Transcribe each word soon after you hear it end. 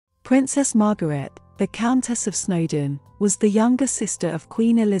Princess Margaret, the Countess of Snowdon, was the younger sister of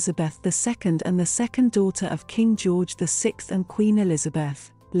Queen Elizabeth II and the second daughter of King George VI and Queen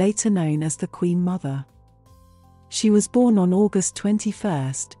Elizabeth, later known as the Queen Mother. She was born on August 21,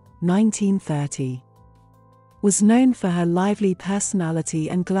 1930. Was known for her lively personality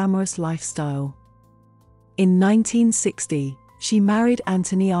and glamorous lifestyle. In 1960, she married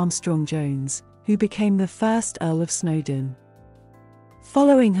Anthony Armstrong-Jones, who became the first Earl of Snowdon.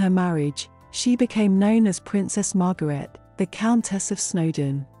 Following her marriage, she became known as Princess Margaret, the Countess of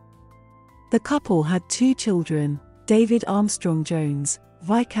Snowdon. The couple had two children, David Armstrong-Jones,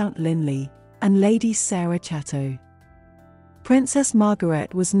 Viscount Linley, and Lady Sarah Chatto. Princess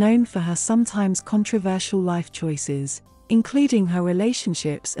Margaret was known for her sometimes controversial life choices, including her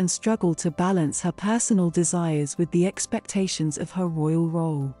relationships and struggle to balance her personal desires with the expectations of her royal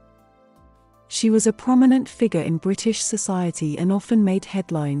role. She was a prominent figure in British society and often made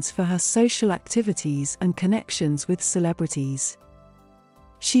headlines for her social activities and connections with celebrities.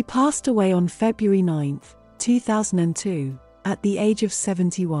 She passed away on February 9, 2002, at the age of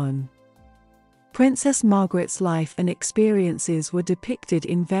 71. Princess Margaret's life and experiences were depicted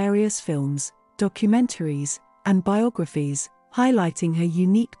in various films, documentaries, and biographies, highlighting her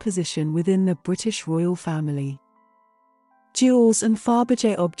unique position within the British royal family. Jewels and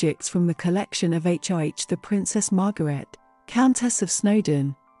Fabergé objects from the collection of H.R.H. the Princess Margaret, Countess of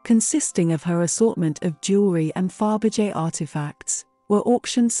Snowdon, consisting of her assortment of jewellery and Fabergé artifacts, were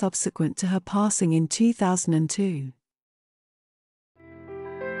auctioned subsequent to her passing in 2002.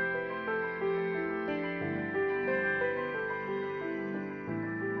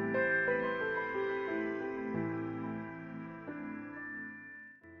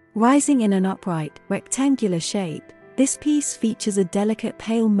 Rising in an upright, rectangular shape, this piece features a delicate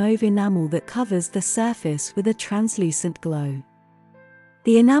pale mauve enamel that covers the surface with a translucent glow.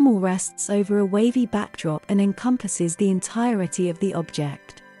 The enamel rests over a wavy backdrop and encompasses the entirety of the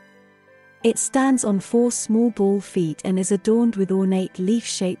object. It stands on four small ball feet and is adorned with ornate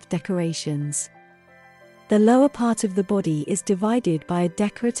leaf-shaped decorations. The lower part of the body is divided by a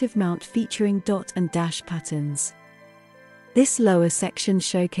decorative mount featuring dot and dash patterns. This lower section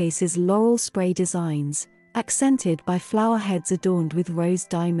showcases laurel spray designs, accented by flower heads adorned with rose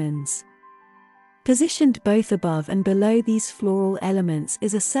diamonds. Positioned both above and below these floral elements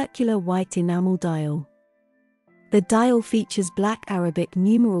is a circular white enamel dial. The dial features black Arabic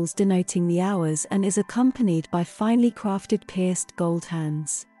numerals denoting the hours and is accompanied by finely crafted pierced gold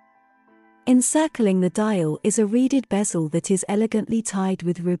hands. Encircling the dial is a reeded bezel that is elegantly tied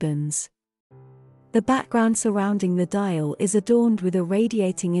with ribbons. The background surrounding the dial is adorned with a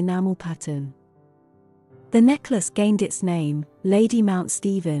radiating enamel pattern. The necklace gained its name, Lady Mount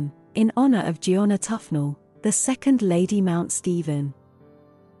Stephen, in honor of Gianna Tufnell, the second Lady Mount Stephen.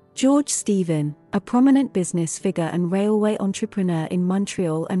 George Stephen, a prominent business figure and railway entrepreneur in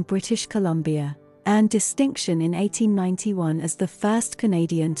Montreal and British Columbia, earned distinction in 1891 as the first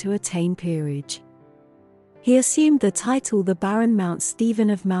Canadian to attain peerage. He assumed the title the Baron Mount Stephen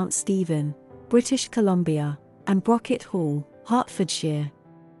of Mount Stephen, British Columbia, and Brocket Hall, Hertfordshire.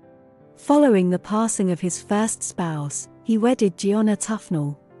 Following the passing of his first spouse, he wedded Gianna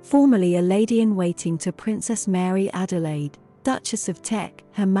Tufnell, formerly a lady-in-waiting to Princess Mary Adelaide, Duchess of Teck,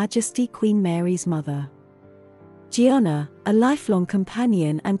 Her Majesty Queen Mary's mother. Gianna, a lifelong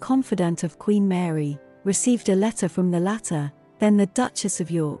companion and confidant of Queen Mary, received a letter from the latter, then the Duchess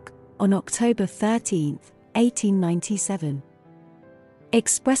of York, on October 13, 1897.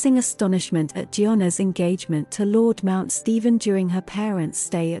 Expressing astonishment at Gianna's engagement to Lord Mount Stephen during her parents'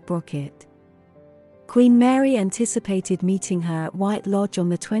 stay at Brocket. Queen Mary anticipated meeting her at White Lodge on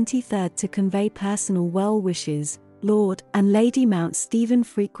the 23rd to convey personal well wishes. Lord and Lady Mount Stephen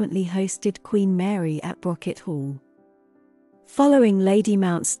frequently hosted Queen Mary at Brocket Hall. Following Lady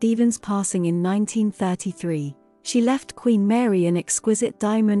Mount Stephen's passing in 1933, she left Queen Mary an exquisite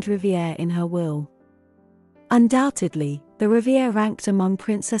diamond riviere in her will. Undoubtedly, the riviere ranked among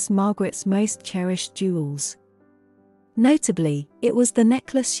Princess Margaret's most cherished jewels. Notably, it was the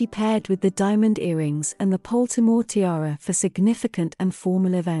necklace she paired with the diamond earrings and the Poltimore tiara for significant and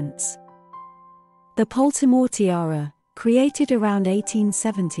formal events. The Poltimore tiara, created around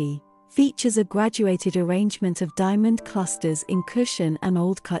 1870, features a graduated arrangement of diamond clusters in cushion and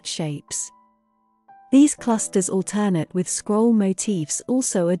old-cut shapes. These clusters alternate with scroll motifs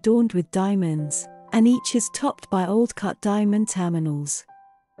also adorned with diamonds, and each is topped by old-cut diamond terminals.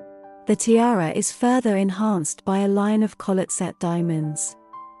 The tiara is further enhanced by a line of collet-set diamonds.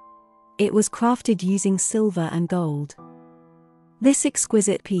 It was crafted using silver and gold. This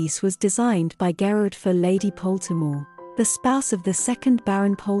exquisite piece was designed by Gerard for Lady Poltimore, the spouse of the second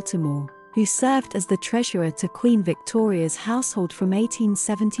Baron Poltimore, who served as the treasurer to Queen Victoria's household from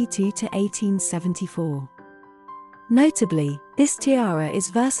 1872 to 1874. Notably, this tiara is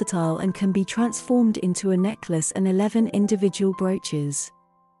versatile and can be transformed into a necklace and 11 individual brooches.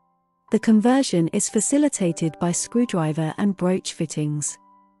 The conversion is facilitated by screwdriver and brooch fittings.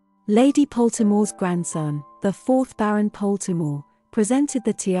 Lady Poltimore's grandson, the 4th Baron Poltimore, presented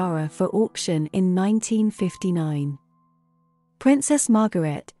the tiara for auction in 1959. Princess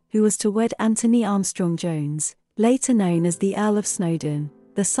Margaret, who was to wed Anthony Armstrong-Jones, later known as the Earl of Snowdon,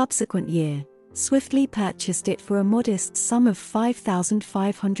 the subsequent year, swiftly purchased it for a modest sum of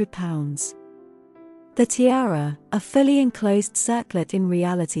 £5,500. The tiara, a fully enclosed circlet in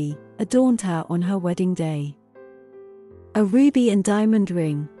reality, adorned her on her wedding day. A ruby and diamond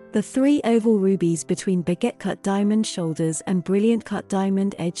ring, the 3 oval rubies between baguette-cut diamond shoulders and brilliant-cut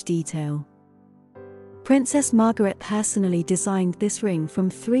diamond edge detail. Princess Margaret personally designed this ring from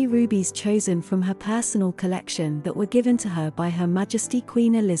 3 rubies chosen from her personal collection that were given to her by Her Majesty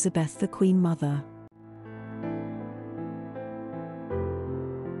Queen Elizabeth the Queen Mother.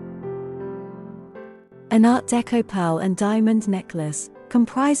 An Art Deco pearl and diamond necklace,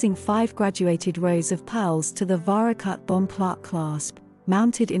 comprising 5 graduated rows of pearls to the Vara-cut bomb plaque clasp,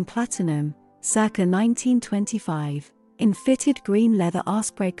 mounted in platinum, circa 1925, in fitted green leather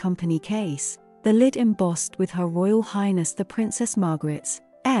Asprey Company case, the lid embossed with Her Royal Highness the Princess Margaret's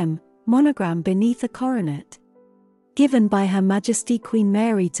monogram beneath a coronet. Given by Her Majesty Queen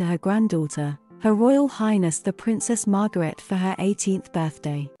Mary to her granddaughter, Her Royal Highness the Princess Margaret for her 18th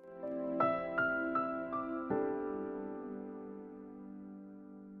birthday.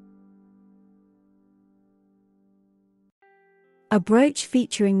 A brooch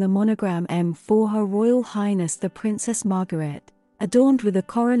featuring the monogram M for Her Royal Highness the Princess Margaret, adorned with a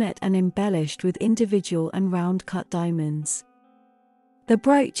coronet and embellished with individual and round-cut diamonds. The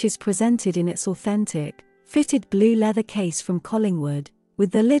brooch is presented in its authentic, fitted blue leather case from Collingwood,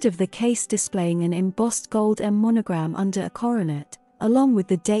 with the lid of the case displaying an embossed gold M monogram under a coronet, along with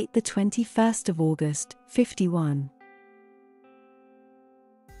the date the 21st of August, 51.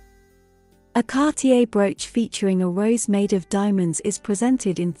 A Cartier brooch featuring a rose made of diamonds is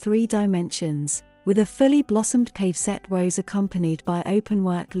presented in 3 dimensions, with a fully blossomed pave-set rose accompanied by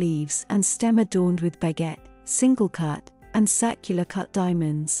openwork leaves and stem adorned with baguette, single-cut, and circular-cut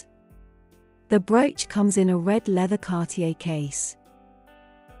diamonds. The brooch comes in a red leather Cartier case.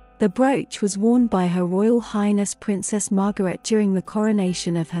 The brooch was worn by Her Royal Highness Princess Margaret during the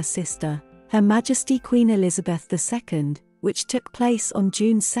coronation of her sister, Her Majesty Queen Elizabeth II, which took place on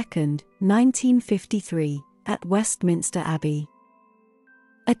June 2, 1953, at Westminster Abbey.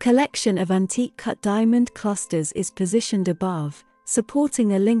 A collection of antique-cut diamond clusters is positioned above,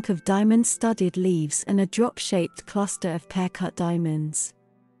 supporting a link of diamond-studded leaves and a drop-shaped cluster of pear-cut diamonds.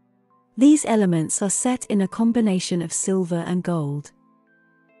 These elements are set in a combination of silver and gold.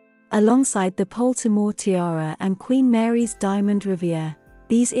 Alongside the Poltimore tiara and Queen Mary's diamond riviere,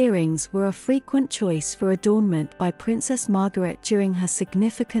 these earrings were a frequent choice for adornment by Princess Margaret during her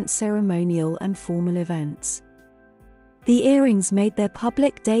significant ceremonial and formal events. The earrings made their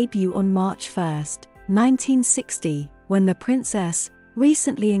public debut on March 1, 1960, when the princess,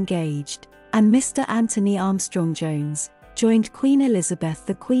 recently engaged, and Mr. Anthony Armstrong-Jones, joined Queen Elizabeth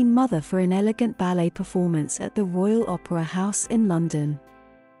the Queen Mother for an elegant ballet performance at the Royal Opera House in London.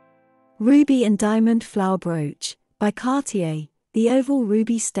 Ruby and Diamond Flower Brooch, by Cartier. The oval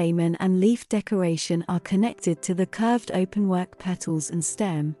ruby stamen and leaf decoration are connected to the curved openwork petals and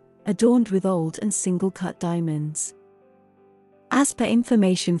stem, adorned with old and single-cut diamonds. As per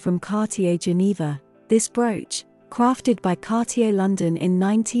information from Cartier Geneva, this brooch, crafted by Cartier London in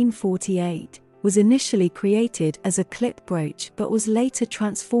 1948, was initially created as a clip brooch but was later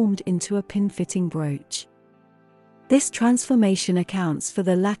transformed into a pin-fitting brooch. This transformation accounts for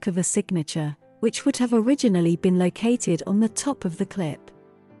the lack of a signature, which would have originally been located on the top of the clip.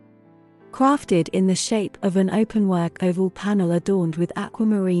 Crafted in the shape of an openwork oval panel adorned with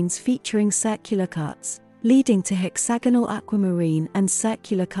aquamarines featuring circular cuts, leading to hexagonal aquamarine and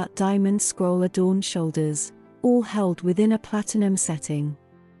circular cut diamond scroll-adorned shoulders, all held within a platinum setting.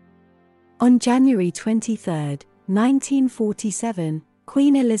 On January 23, 1947,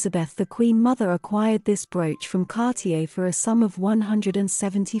 Queen Elizabeth the Queen Mother acquired this brooch from Cartier for a sum of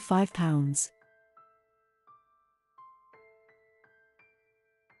 £175.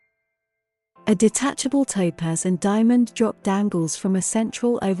 A detachable topaz and diamond drop dangles from a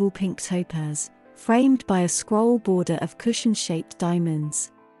central oval pink topaz, framed by a scroll border of cushion-shaped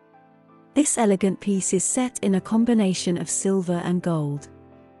diamonds. This elegant piece is set in a combination of silver and gold.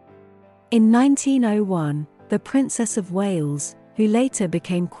 In 1901, The Princess of Wales, who later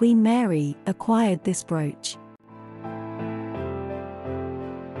became Queen Mary, acquired this brooch.